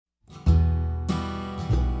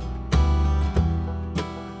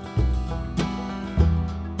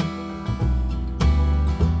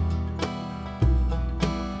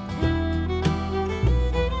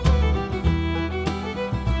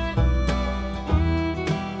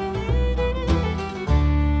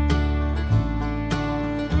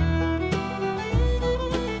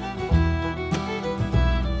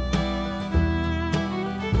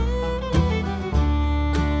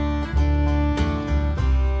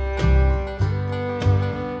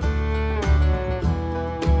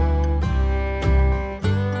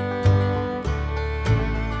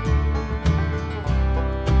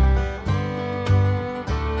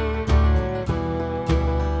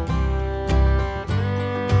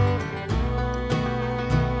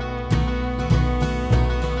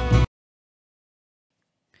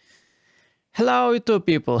Hello YouTube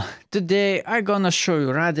people, today I'm gonna show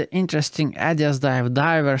you rather interesting Addiesdive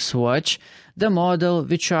diver's watch, the model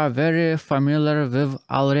which you are very familiar with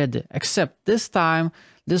already, except this time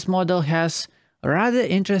this model has a rather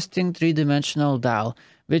interesting three-dimensional dial,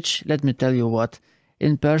 which, let me tell you what,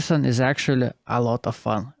 in person is actually a lot of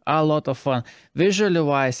fun. A lot of fun. Visually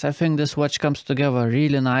wise, I think this watch comes together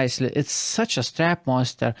really nicely. It's such a strap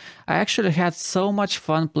monster. I actually had so much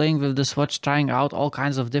fun playing with this watch, trying out all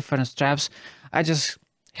kinds of different straps. I just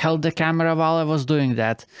held the camera while I was doing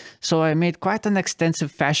that. So I made quite an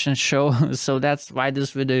extensive fashion show, so that's why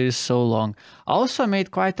this video is so long. I also made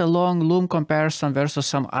quite a long Lume comparison versus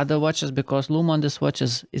some other watches, because Lume on this watch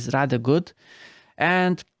is rather good.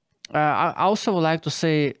 And I also would like to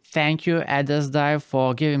say thank you Addiesdive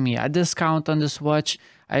for giving me a discount on this watch.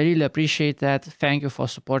 I really appreciate that. Thank you for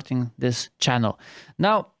supporting this channel.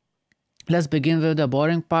 Now, let's begin with the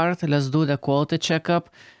boring part. Let's do the quality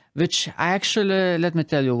checkup, which I actually, let me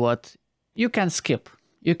tell you what, you can skip.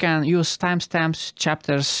 You can use timestamps,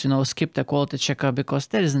 chapters, skip the quality checkup, because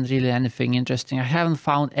there isn't really anything interesting. I haven't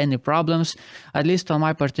found any problems, at least on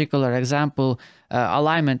my particular example.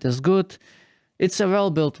 Alignment is good. It's a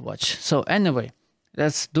well-built watch. So anyway,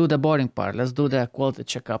 let's do the boring part. Let's do the quality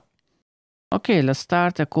checkup. Okay, let's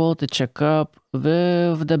start the quality checkup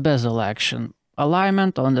with the bezel action.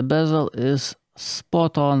 Alignment on the bezel is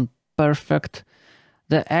spot on, perfect.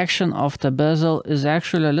 The action of the bezel is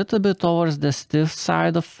actually a little bit towards the stiff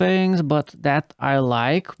side of things, but that I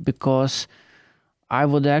like, because I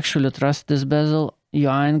would actually trust this bezel. You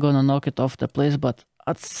ain't gonna knock it off the place, but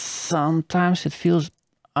sometimes it feels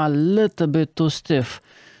a little bit too stiff.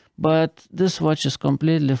 But this watch is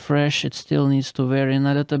completely fresh. It still needs to wear in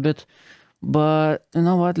a little bit. But you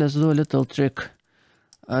know what? Let's do a little trick.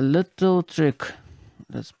 A little trick.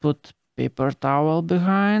 Let's put paper towel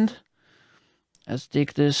behind. Let's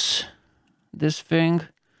take this thing.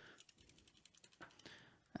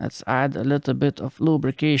 Let's add a little bit of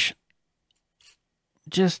lubrication.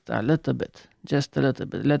 Just a little bit. Just a little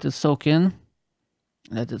bit. Let it soak in.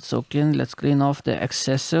 Let it soak in. Let's clean off the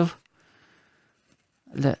excessive,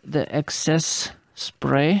 the excess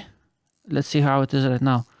spray. Let's see how it is right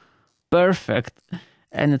now. Perfect.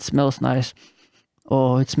 And it smells nice.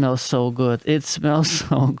 Oh, it smells so good. It smells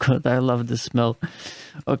so good. I love the smell.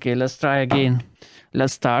 Okay, let's try again.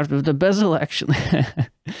 Let's start with the bezel action.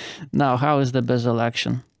 Now, how is the bezel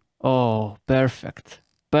action? Oh, perfect.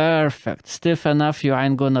 Perfect. Stiff enough you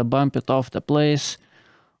ain't gonna bump it off the place.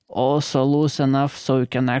 Also loose enough so you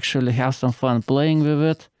can actually have some fun playing with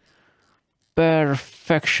it.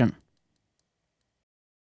 Perfection.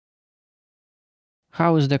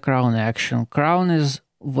 How is the crown action? Crown is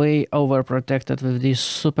way overprotected with these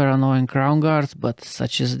super annoying crown guards, but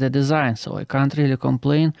such is the design, so I can't really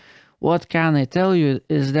complain. What can I tell you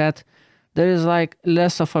is that there is like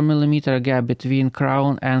less of a millimeter gap between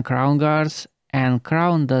crown and crown guards, and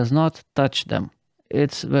crown does not touch them.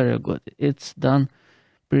 It's very good. It's done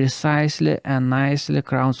precisely and nicely.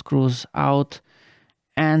 Crown screws out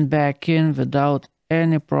and back in without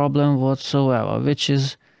any problem whatsoever, which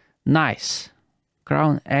is nice.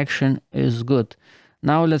 Crown action is good.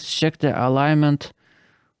 Now let's check the alignment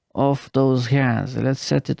of those hands. Let's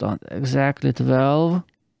set it on exactly 12.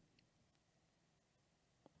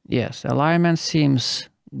 Yes, alignment seems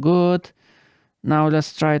good. Now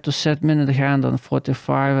let's try to set minute hand on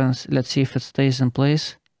 45 and let's see if it stays in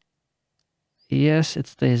place. Yes, it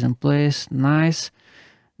stays in place. Nice.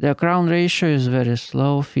 The crown ratio is very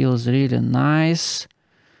slow. Feels really nice.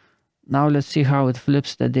 Now let's see how it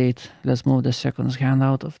flips the date. Let's move the seconds hand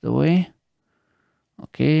out of the way.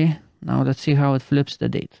 Okay. Now let's see how it flips the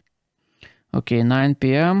date. Okay, 9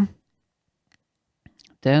 p.m.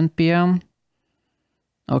 10 p.m.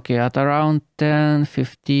 Okay, at around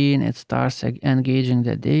 10:15 it starts engaging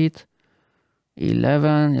the date.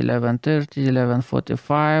 11, 11:30,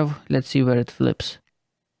 11:45. Let's see where it flips.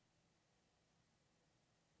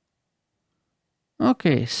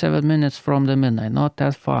 Okay, 7 minutes from the midnight. Not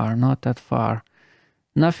that far, not that far.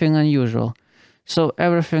 Nothing unusual. So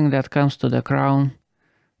everything that comes to the crown,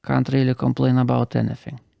 can't really complain about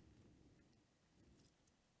anything.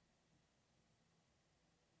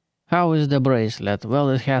 How is the bracelet? Well,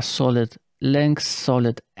 it has solid links,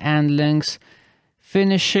 solid end links.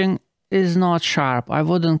 Finishing is not sharp. I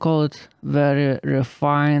wouldn't call it very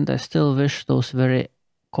refined. I still wish those very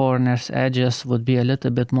corners, edges would be a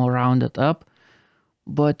little bit more rounded up.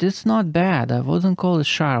 But it's not bad. I wouldn't call it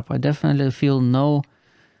sharp. I definitely feel no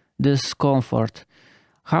discomfort.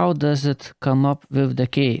 How does it come up with the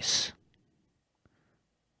case?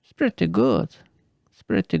 It's pretty good. It's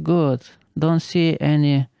pretty good. Don't see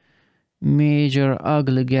any major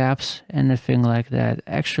ugly gaps, anything like that.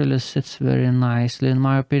 Actually sits very nicely in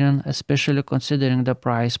my opinion, especially considering the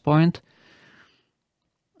price point.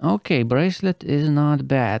 Okay, bracelet is not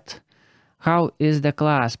bad. How is the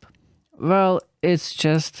clasp? Well, it's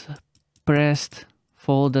just pressed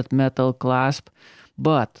folded metal clasp,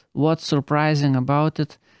 but what's surprising about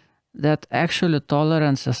it, that actually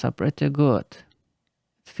tolerances are pretty good.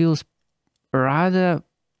 It feels rather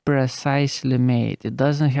precisely made. It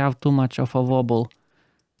doesn't have too much of a wobble.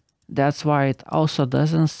 That's why it also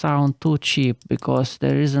doesn't sound too cheap, because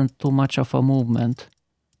there isn't too much of a movement.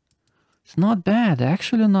 It's not bad,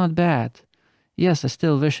 actually not bad. Yes, I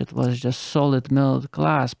still wish it was just solid milled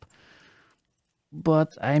clasp,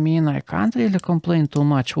 but I mean, I can't really complain too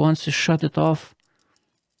much. Once you shut it off,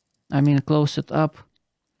 I mean close it up,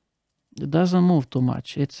 it doesn't move too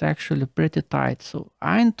much. It's actually pretty tight, so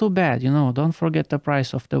ain't too bad, you know. Don't forget the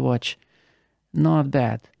price of the watch. Not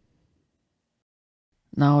bad.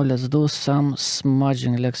 Now let's do some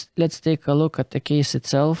smudging. Let's take a look at the case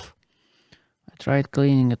itself. I tried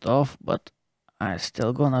cleaning it off, but I'm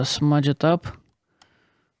still gonna smudge it up.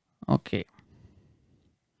 Okay.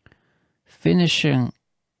 Finishing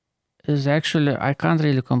is actually, I can't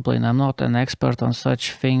really complain. I'm not an expert on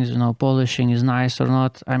such things, you know, polishing is nice or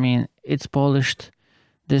not. I mean, it's polished.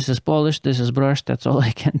 This is polished, this is brushed. That's all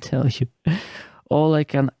I can tell you. All I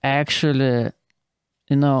can actually,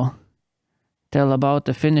 you know, tell about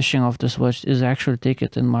the finishing of this watch is actually take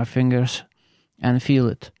it in my fingers and feel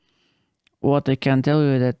it. What I can tell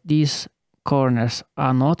you that these corners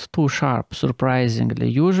are not too sharp, surprisingly.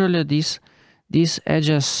 Usually these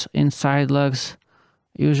edges inside lugs,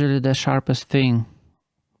 usually the sharpest thing,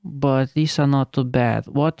 but these are not too bad.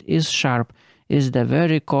 What is sharp is the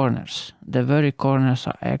very corners. The very corners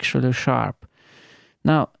are actually sharp.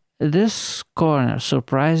 Now, this corner,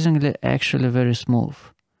 surprisingly, actually very smooth.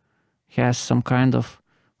 Has some kind of,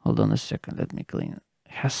 hold on a second, let me clean it.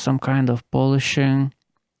 Has some kind of polishing,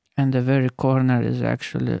 and the very corner is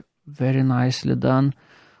actually very nicely done.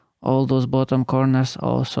 All those bottom corners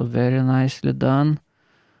also very nicely done.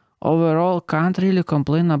 Overall, can't really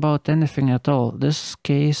complain about anything at all. This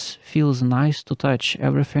case feels nice to touch.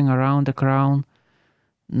 Everything around the crown,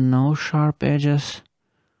 no sharp edges.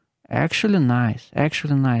 Actually nice,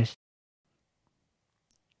 actually nice.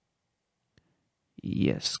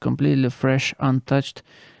 Yes, completely fresh, untouched.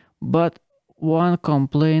 But one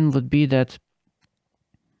complaint would be that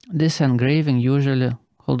this engraving usually,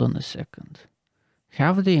 hold on a second.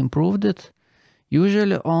 Have they improved it?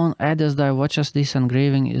 Usually on Addiesdive watches, this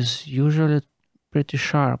engraving is usually pretty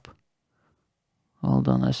sharp. Hold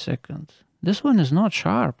on a second. This one is not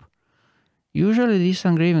sharp. Usually these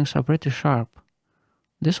engravings are pretty sharp.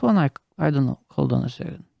 This one, I don't know. Hold on a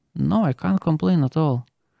second. No, I can't complain at all.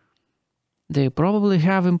 They probably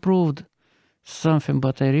have improved something,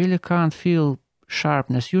 but I really can't feel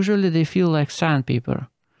sharpness. Usually they feel like sandpaper.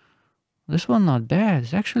 This one not bad.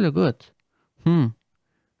 It's actually good.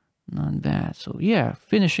 Not bad. So yeah,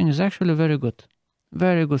 finishing is actually very good.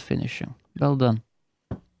 Very good finishing. Well done.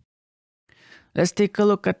 Let's take a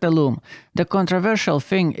look at the lume. The controversial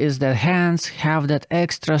thing is that hands have that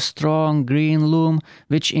extra strong green lume,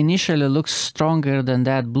 which initially looks stronger than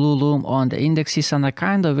that blue lume on the indexes, and I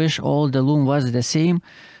kind of wish all the lume was the same,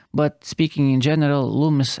 but speaking in general,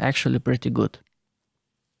 lume is actually pretty good.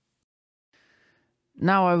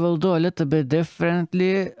 Now I will do a little bit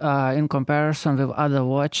differently in comparison with other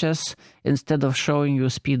watches. Instead of showing you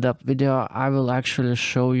speed up video, I will actually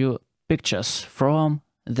show you pictures from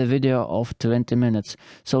the video of 20 minutes.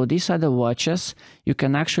 So these are the watches. You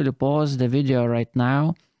can actually pause the video right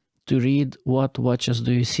now to read what watches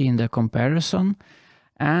do you see in the comparison.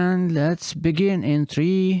 And let's begin in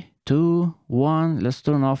 3, 2, 1. Let's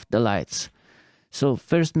turn off the lights. So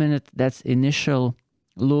first minute, that's initial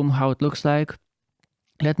lume, how it looks like.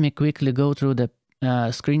 Let me quickly go through the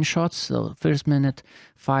screenshots. So first minute,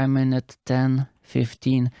 5 minute, 10,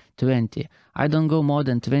 15, 20. I don't go more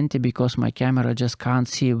than 20 because my camera just can't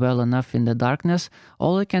see well enough in the darkness.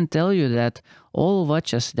 All I can tell you that all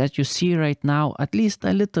watches that you see right now, at least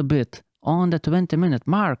a little bit on the 20-minute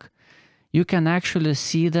mark, you can actually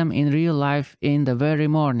see them in real life in the very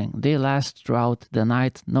morning. They last throughout the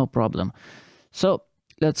night, no problem. So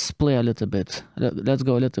let's play a little bit. Let's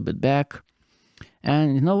go a little bit back.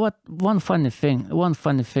 And you know what? One funny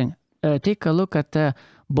thing. Take a look at the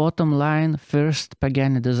bottom line first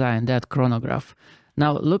Pagani design, that chronograph.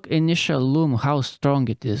 Now look initial lume, how strong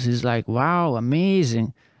it is. It's like, wow,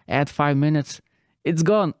 amazing. Add 5 minutes, it's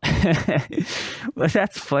gone. But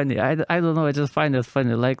that's funny. I don't know, I just find it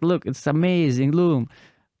funny. Like, look, it's amazing lume.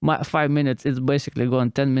 5 minutes, it's basically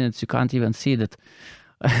gone. 10 minutes, you can't even see that.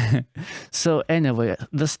 So anyway,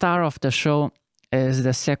 the star of the show is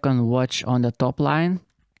the second watch on the top line.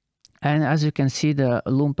 And as you can see, the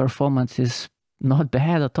Lume performance is not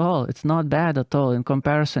bad at all. It's not bad at all in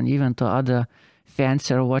comparison even to other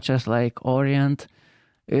fancier watches like Orient.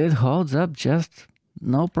 It holds up just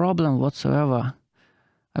no problem whatsoever.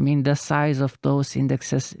 I mean, the size of those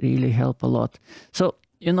indexes really help a lot. So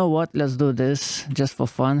you know what? Let's do this just for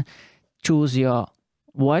fun. Choose your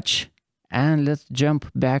watch and let's jump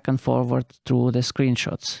back and forward through the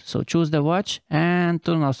screenshots. So choose the watch and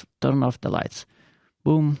turn off the lights.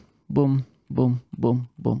 Boom, boom, boom, boom,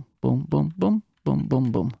 boom, boom, boom, boom, boom,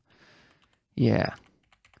 boom, boom. Yeah.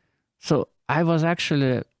 So I was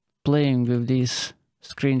actually playing with these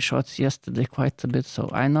screenshots yesterday quite a bit, so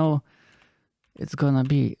I know it's gonna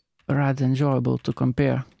be rather enjoyable to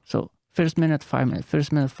compare. So first minute, 5 minutes,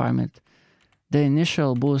 first minute, 5 minutes. The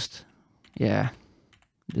initial boost, yeah,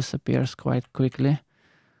 disappears quite quickly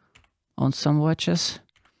on some watches.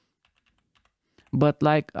 But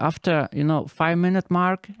like after, 5 minute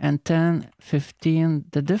mark and 10, 15,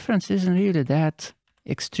 the difference isn't really that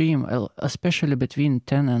extreme, especially between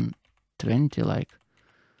 10 and 20, like.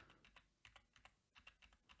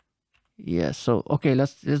 Yeah, so, okay,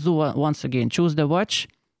 let's do once again. Choose the watch,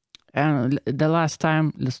 and the last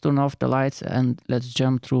time, let's turn off the lights and let's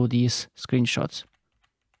jump through these screenshots.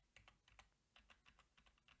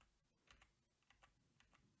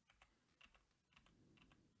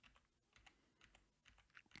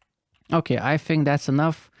 Okay, I think that's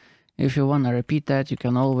enough. If you want to repeat that, you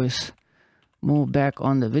can always move back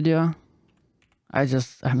on the video.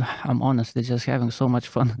 I'm honestly just having so much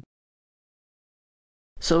fun.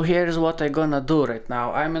 So here's what I'm gonna do right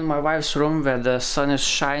now. I'm in my wife's room where the sun is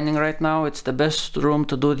shining right now. It's the best room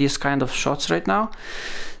to do these kind of shots right now.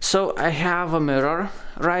 So I have a mirror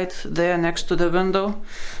right there next to the window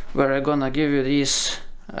where I'm gonna give you these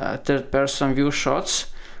third-person view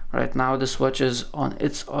shots. Right now this watch is on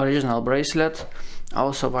its original bracelet.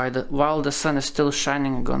 Also while the sun is still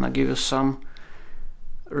shining, I'm gonna give you some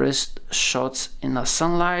wrist shots in the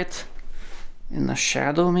sunlight, in the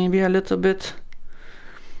shadow maybe a little bit.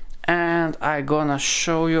 And I'm gonna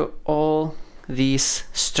show you all these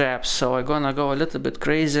straps. So I'm gonna go a little bit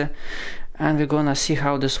crazy and we're gonna see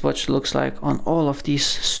how this watch looks like on all of these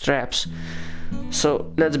straps.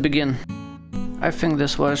 So let's begin. I think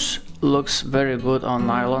this watch looks very good on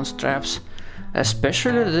nylon straps,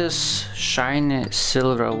 especially this shiny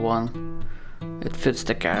silver one. It fits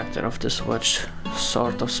the character of this watch,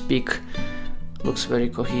 sort of speak. Looks very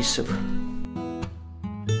cohesive.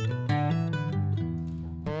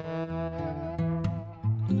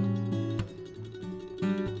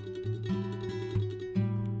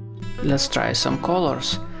 Let's try some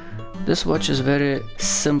colors. This watch is very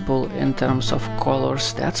simple in terms of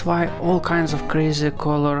colors. That's why all kinds of crazy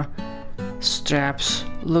color straps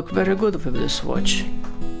look very good with this watch.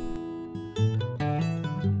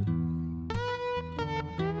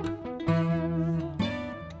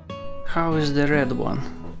 How is the red one?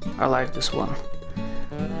 I like this one.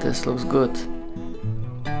 This looks good.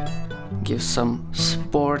 Gives some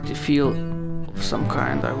sporty feel of some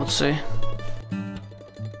kind, I would say.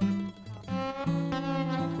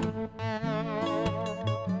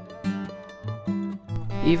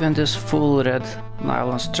 Even this full red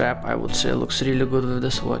nylon strap, I would say, looks really good with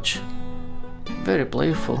this watch. Very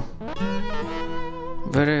playful.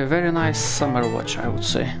 Very, very nice summer watch, I would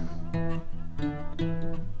say.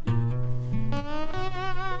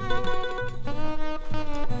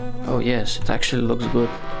 Oh yes, it actually looks good.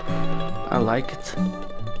 I like it.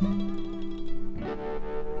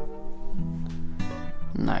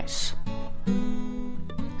 Nice.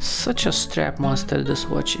 Such a strap monster this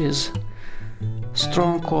watch is.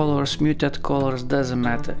 Strong colors, muted colors, doesn't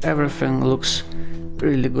matter. Everything looks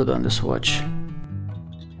really good on this watch.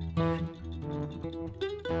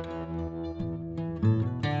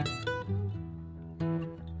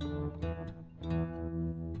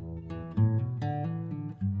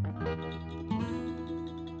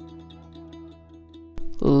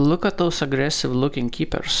 Look at those aggressive looking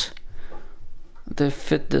keepers. They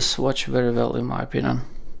fit this watch very well in my opinion.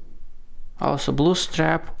 Also, blue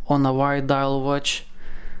strap on a wide dial watch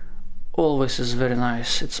always is very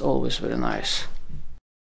nice. It's always very nice.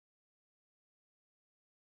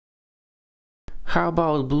 How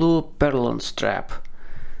about blue Perlon strap?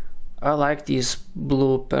 I like these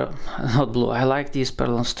I like these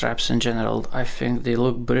Perlon straps in general. I think they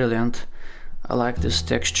look brilliant. I like this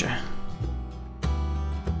texture.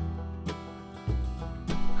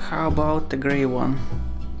 How about the gray one?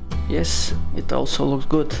 Yes, it also looks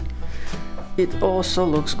good. It also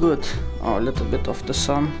looks good. Oh, a little bit of the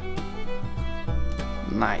sun.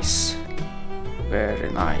 Nice,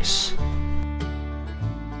 very nice.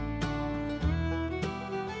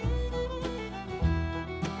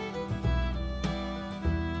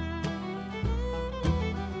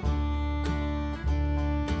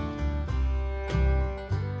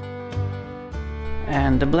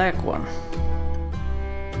 And the black one.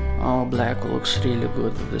 Oh, black looks really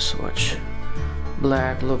good with this watch.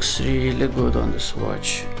 Black looks really good on this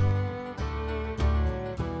watch.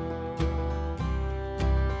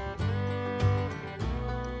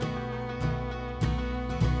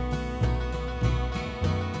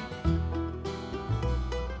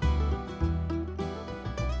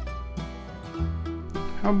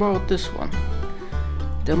 How about this one?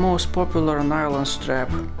 The most popular nylon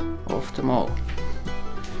strap of them all.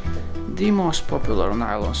 The most popular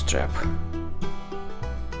nylon strap.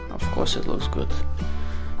 Of course it looks good.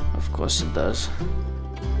 Of course it does.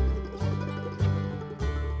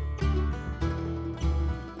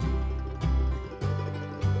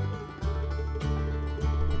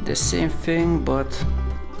 The same thing, but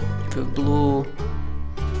with blue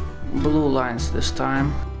lines this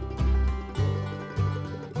time.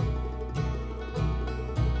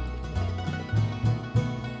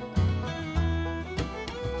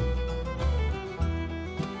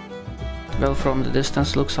 Well, from the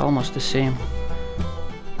distance looks almost the same.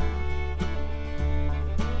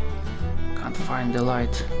 Can't find the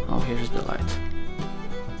light. Oh, here's the light.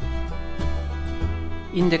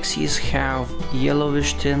 Indexes have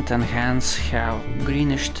yellowish tint and hands have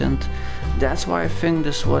greenish tint. That's why I think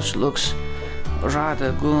this watch looks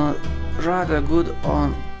rather good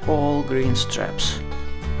on all green straps.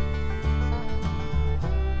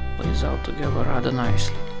 Plays out together rather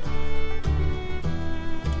nicely.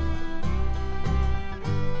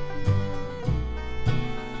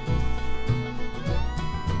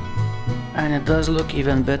 And it does look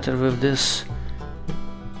even better with this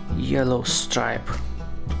yellow stripe.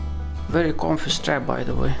 Very comfy strap, by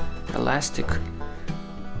the way, elastic.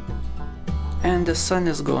 And the sun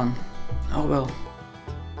is gone. Oh well.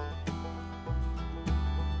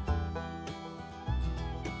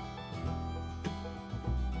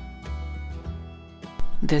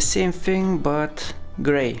 The same thing, but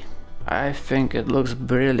gray. I think it looks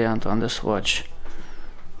brilliant on this watch.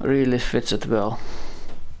 Really fits it well.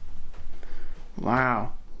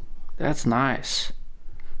 Wow, that's nice.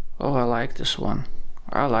 Oh, I like this one.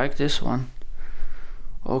 I like this one.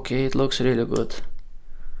 Okay, it looks really good.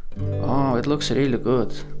 Oh, it looks really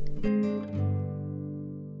good.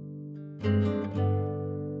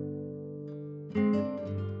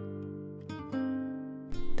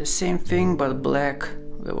 The same thing, but black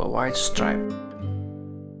with a white stripe.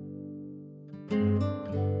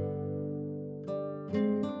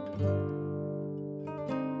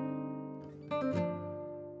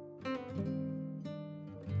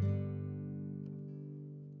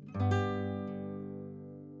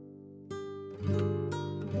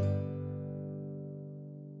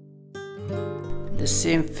 The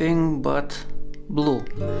same thing, but blue.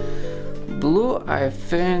 Blue, I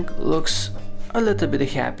think, looks a little bit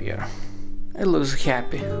happier. It looks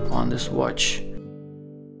happy on this watch.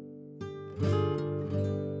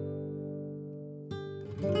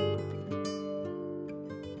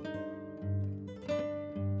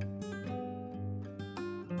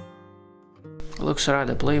 Looks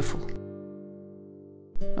rather playful.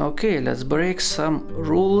 Okay, let's break some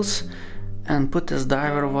rules and put this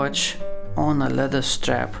diver watch on a leather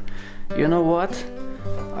strap. You know what?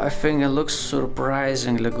 I think it looks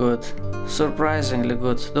surprisingly good. Surprisingly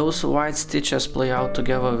good. Those white stitches play out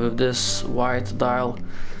together with this white dial.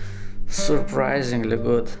 Surprisingly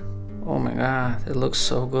good. Oh my god, it looks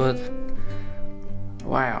so good.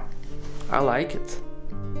 Wow, I like it.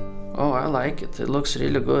 Oh, I like it. It looks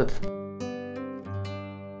really good.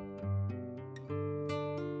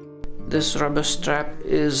 This rubber strap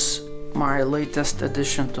is my latest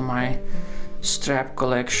addition to my strap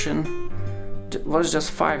collection. It was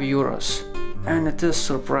just €5 and it is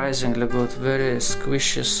surprisingly good. Very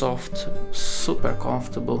squishy, soft, super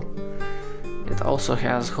comfortable. It also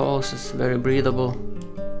has holes, it's very breathable.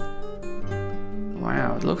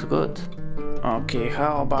 Wow, it looks good. Okay,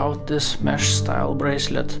 how about this mesh style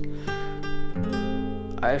bracelet?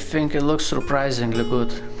 I think it looks surprisingly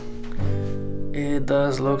good. It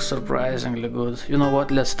does look surprisingly good. You know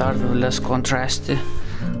what, let's start with less contrasty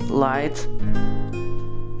light.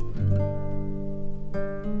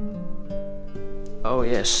 Oh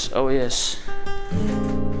yes, oh yes.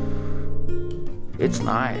 It's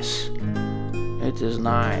nice. It is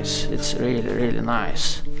nice. It's really, really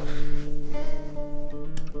nice.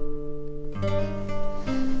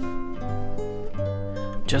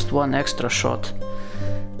 Just one extra shot.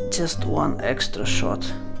 just one extra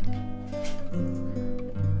shot.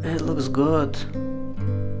 It looks good.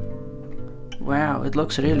 Wow, it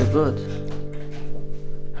looks really good.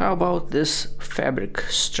 How about this fabric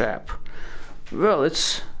strap? Well,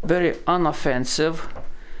 it's very unoffensive.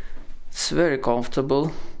 It's very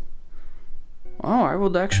comfortable. Oh, I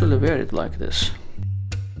would actually wear it like this.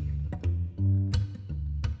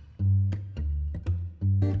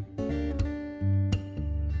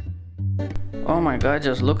 Oh my god,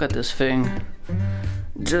 just look at this thing.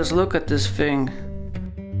 Just look at this thing.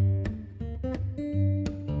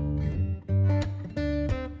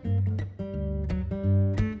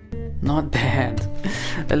 Not bad.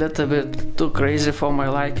 A little bit too crazy for my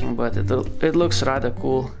liking, but it looks rather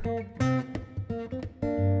cool.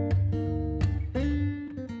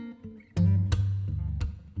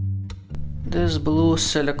 This blue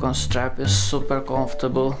silicone strap is super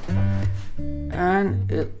comfortable and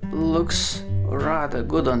it looks rather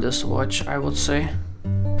good on this watch, I would say.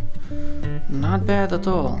 Not bad at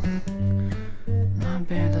all. Not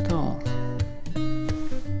bad at all.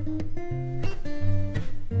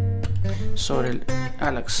 Sorry,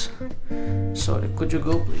 Alex. Sorry, could you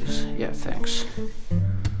go please? Yeah, thanks.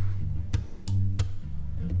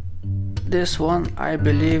 This one I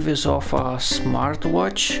believe is of a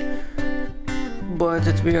smartwatch, but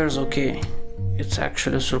it wears okay. It's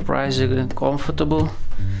actually surprisingly comfortable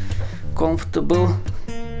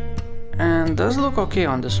and does look okay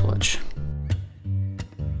on this watch.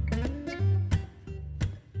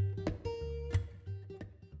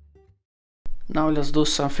 Now let's do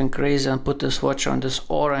something crazy and put this watch on this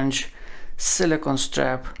orange silicone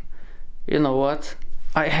strap. You know what?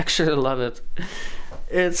 I actually love it.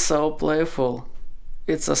 It's so playful.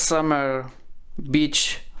 It's a summer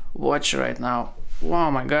beach watch right now.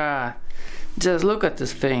 Oh my god. Just look at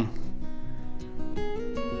this thing.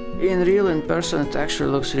 In real, in person, it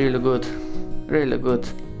actually looks really good. Really good.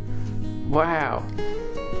 Wow.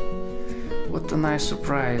 What a nice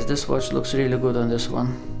surprise. This watch looks really good on this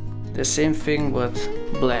one. The same thing but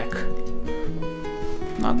black.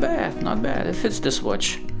 Not bad, not bad. It fits this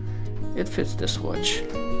watch. It fits this watch.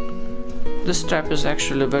 This strap is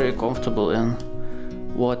actually very comfortable in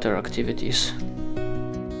water activities.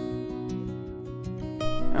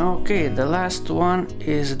 Okay, the last one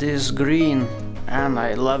is this green and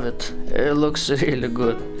I love it. It looks really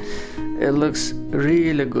good. It looks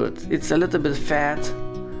really good. It's a little bit fat,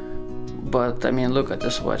 but I mean, look at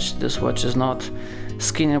this watch. This watch is not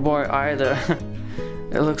skinny boy either.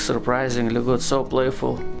 It looks surprisingly good, so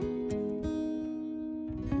playful.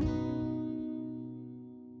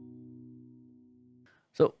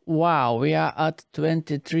 So wow, we are at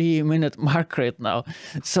 23-minute mark right now.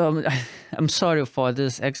 So I'm sorry for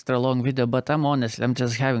this extra long video, but I'm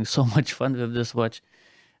just having so much fun with this watch.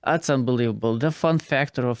 That's unbelievable. The fun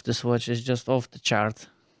factor of this watch is just off the chart.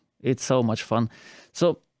 It's so much fun.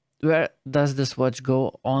 So where does this watch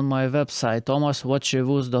go? On my website,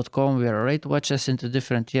 thomaswatchreviews.com, we rate watches into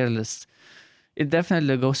different tier lists. It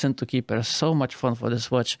definitely goes into keepers. So much fun for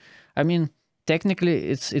this watch. I mean, technically,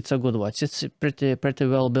 it's a good watch. It's a pretty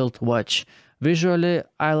well built watch. Visually,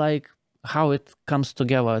 I like how it comes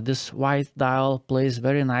together. This white dial plays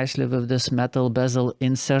very nicely with this metal bezel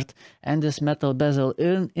insert, and this metal bezel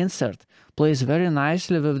insert plays very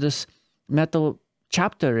nicely with this metal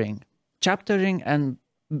chapter ring. Chapter ring and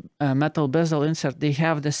metal bezel insert, they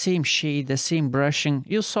have the same shade, the same brushing.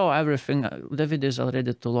 You saw everything. The video is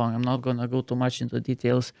already too long. I'm not gonna go too much into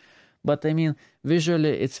details. But I mean,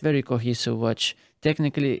 visually, it's very cohesive watch.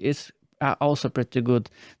 Technically, it's also pretty good.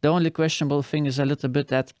 The only questionable thing is a little bit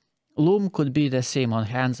that lume could be the same on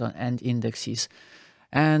hands and indexes.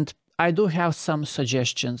 And I do have some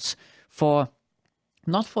suggestions for,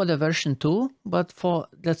 not for the version 2, but for,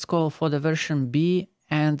 let's call for the version B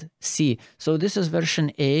and C. So this is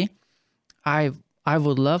version A. I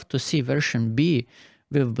would love to see version B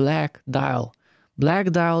with black dial.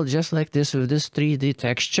 Black dial just like this with this 3D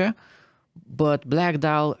texture, but black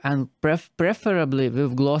dial and preferably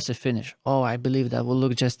with glossy finish. Oh, I believe that will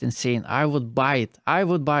look just insane. I would buy it. I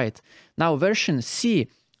would buy it. Now version C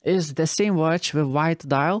is the same watch with white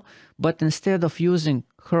dial, but instead of using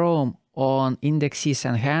chrome on indexes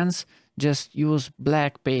and hands, just use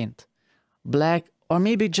black paint. Black, or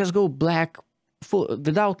maybe just go black full,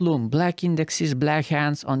 without lume, black indexes, black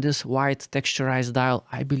hands on this white texturized dial.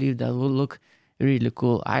 I believe that will look really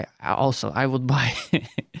cool. I would buy.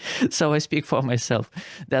 So I speak for myself.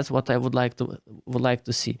 That's what I would like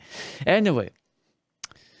to see. Anyway,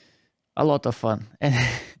 a lot of fun. And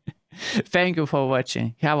thank you for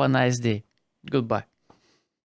watching. Have a nice day. Goodbye.